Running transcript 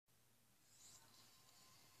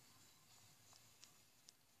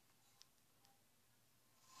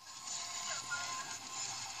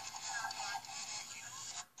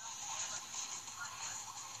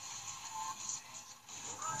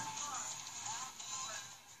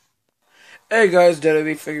Hey guys,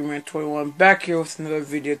 WWE Figureman 21 back here with another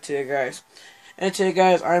video today, guys. And today,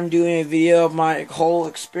 guys, I'm doing a video of my whole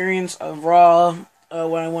experience of Raw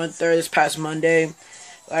when I went there this past Monday.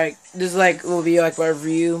 This is like a little video, like my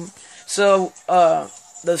review. So,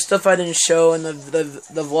 the stuff I didn't show in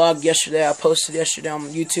the vlog yesterday, I posted yesterday on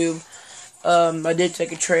YouTube. I did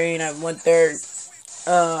take a train. I went there.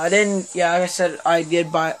 I didn't. Yeah, like I said, I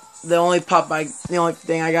did buy the only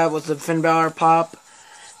thing I got was the Finn Balor pop.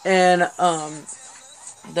 And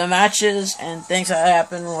the matches and things that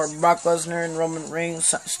happened were Brock Lesnar and Roman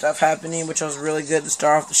Reigns stuff happening, which was really good to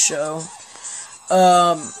start off the show.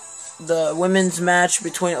 The women's match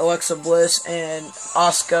between Alexa Bliss and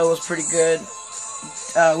Asuka was pretty good.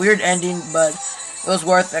 Weird ending, but it was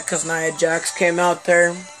worth it because Nia Jax came out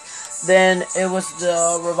there. Then it was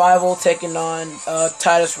the Revival taking on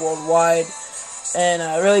Titus Worldwide. And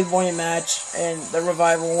a really boring match, and the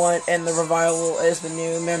Revival won, and the Revival is the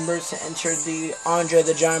new members to enter the Andre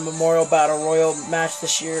the Giant Memorial Battle Royal match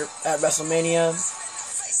this year at WrestleMania.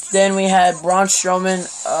 Then we had Braun Strowman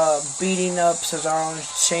beating up Cesaro and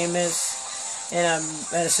Sheamus in a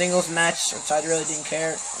singles match, which I really didn't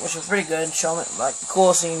care, which was pretty good. Strowman,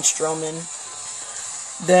 cool seeing Strowman.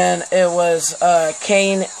 Then it was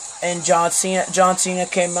Kane and John Cena. John Cena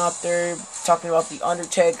came out there talking about the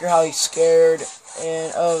Undertaker, how he's scared.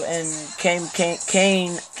 And Kane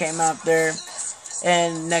came out there,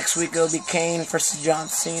 and next week it'll be Kane versus John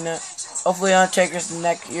Cena. Hopefully, Undertaker's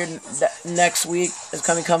next week is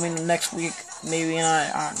coming next week. Maybe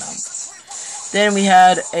I don't know. Then we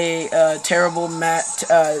had a terrible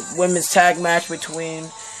women's tag match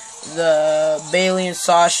between the Bayley and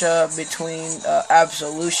Sasha between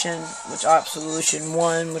Absolution, which Absolution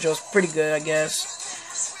won, which was pretty good, I guess.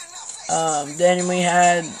 Then we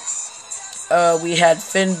had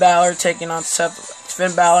Finn Balor taking on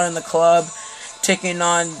Finn Balor in the club, taking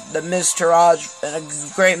on the Miz Taraj in a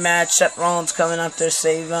great match. Seth Rollins coming out there to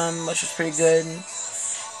save him, which was pretty good.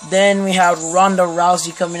 Then we had Ronda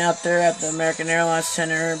Rousey coming out there at the American Airlines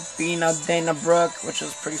Center, beating up Dana Brooke, which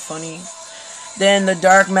was pretty funny. Then the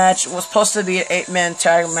dark match was supposed to be an 8-man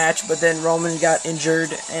tag match, but then Roman got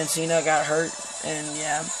injured and Cena got hurt, and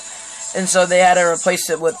yeah. And so they had to replace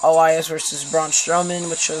it with Elias versus Braun Strowman,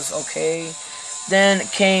 which was okay. Then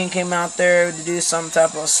Kane came out there to do some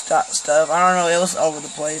type of stuff. I don't know, it was all over the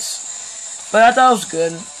place. But I thought it was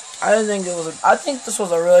good. I think this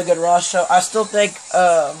was a really good Raw show. I still think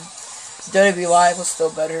WWE Live was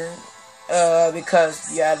still better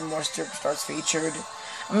because you had more superstars featured.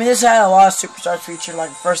 I mean, this had a lot of superstars featured. Like,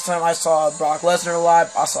 the first time I saw Brock Lesnar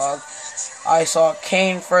live, I saw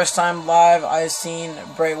Kane first time live. I seen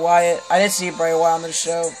Bray Wyatt. I didn't see Bray Wyatt on the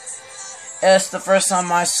show. It's the first time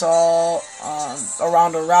I saw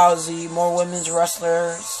Ronda Rousey, more women's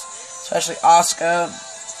wrestlers, especially Asuka.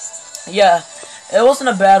 Yeah, it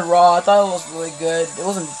wasn't a bad Raw. I thought it was really good. It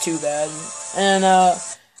wasn't too bad. And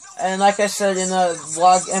like I said in the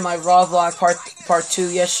vlog, in my Raw vlog part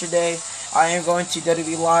 2 yesterday, I am going to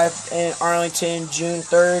WWE Live in Arlington June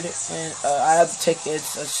 3rd, and I have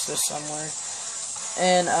tickets just somewhere.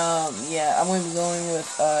 And yeah, I'm going to be going with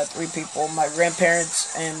 3 people: my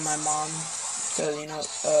grandparents and my mom,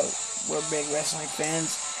 because we're big wrestling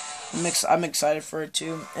fans. I'm excited for it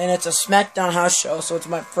too, and it's a SmackDown house show, so it's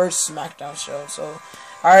my first SmackDown show. So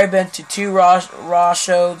I already been to 2 Raw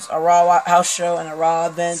shows, a Raw house show and a Raw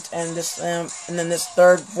event, and this and then this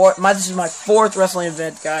this is my 4th wrestling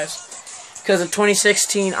event, guys. Because in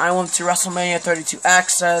 2016, I went to WrestleMania 32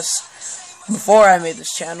 Access before I made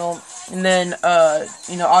this channel. And then,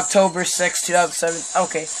 October 6, 2007.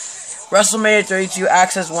 Okay, WrestleMania 32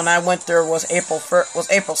 Access when I went there was April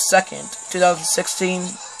 2nd, 2016.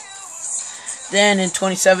 Then in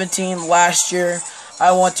 2017, last year,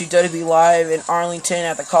 I went to WWE Live in Arlington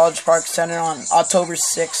at the College Park Center on October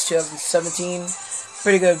 6, 2017.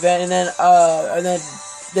 Pretty good event. And then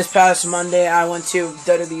this past Monday, I went to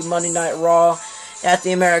WWE Monday Night Raw at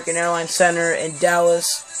the American Airlines Center in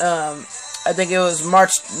Dallas. I think it was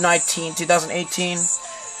March 19, 2018.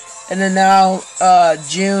 And then now,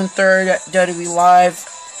 June 3rd, WWE Live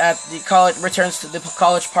at the returns to the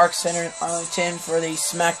College Park Center in Arlington for the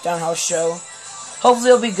SmackDown house show.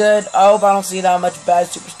 Hopefully it'll be good. I hope I don't see that much bad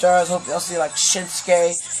superstars. Hopefully I'll see like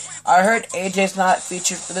Shinsuke. I heard AJ's not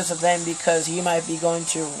featured for this event because he might be going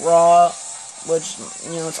to Raw, which,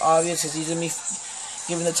 it's obvious because he's going to be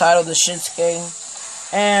giving the title to Shinsuke.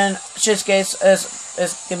 And Shinsuke is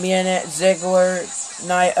going to be in it. Ziggler,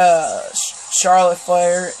 Charlotte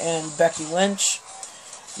Flair, and Becky Lynch.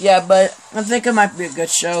 Yeah, but I think it might be a good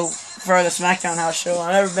show for the SmackDown house show.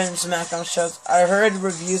 I've never been to SmackDown shows. I heard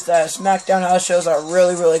reviews that SmackDown house shows are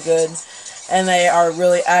really, really good. and they are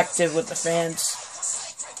really active with the fans.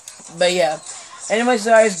 But yeah. Anyways,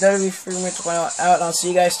 guys, WWE Figure 21 out, and I'll see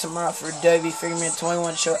you guys tomorrow for WWE Figure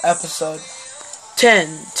 21 show episode 10,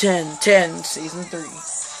 season 3.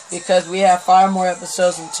 Because we have 5 more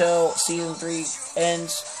episodes until season 3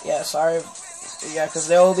 ends. Yeah, sorry. Yeah, because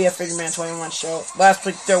there will be a Figure 21 show. Last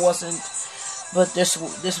week there wasn't, but this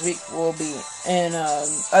week will be. And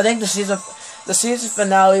I think the season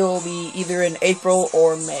finale will be either in April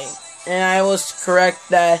or May. And I was correct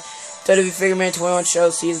that WWE Figure 21 show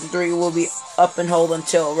season 3 will be up and hold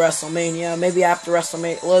until WrestleMania. Maybe after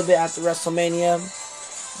WrestleMania, a little bit after WrestleMania.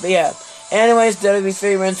 But yeah. Anyways, WWE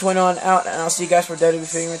Figure 21 out, and I'll see you guys for WWE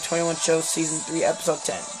Figure 21 show season 3 episode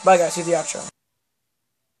 10. Bye guys, see the outro.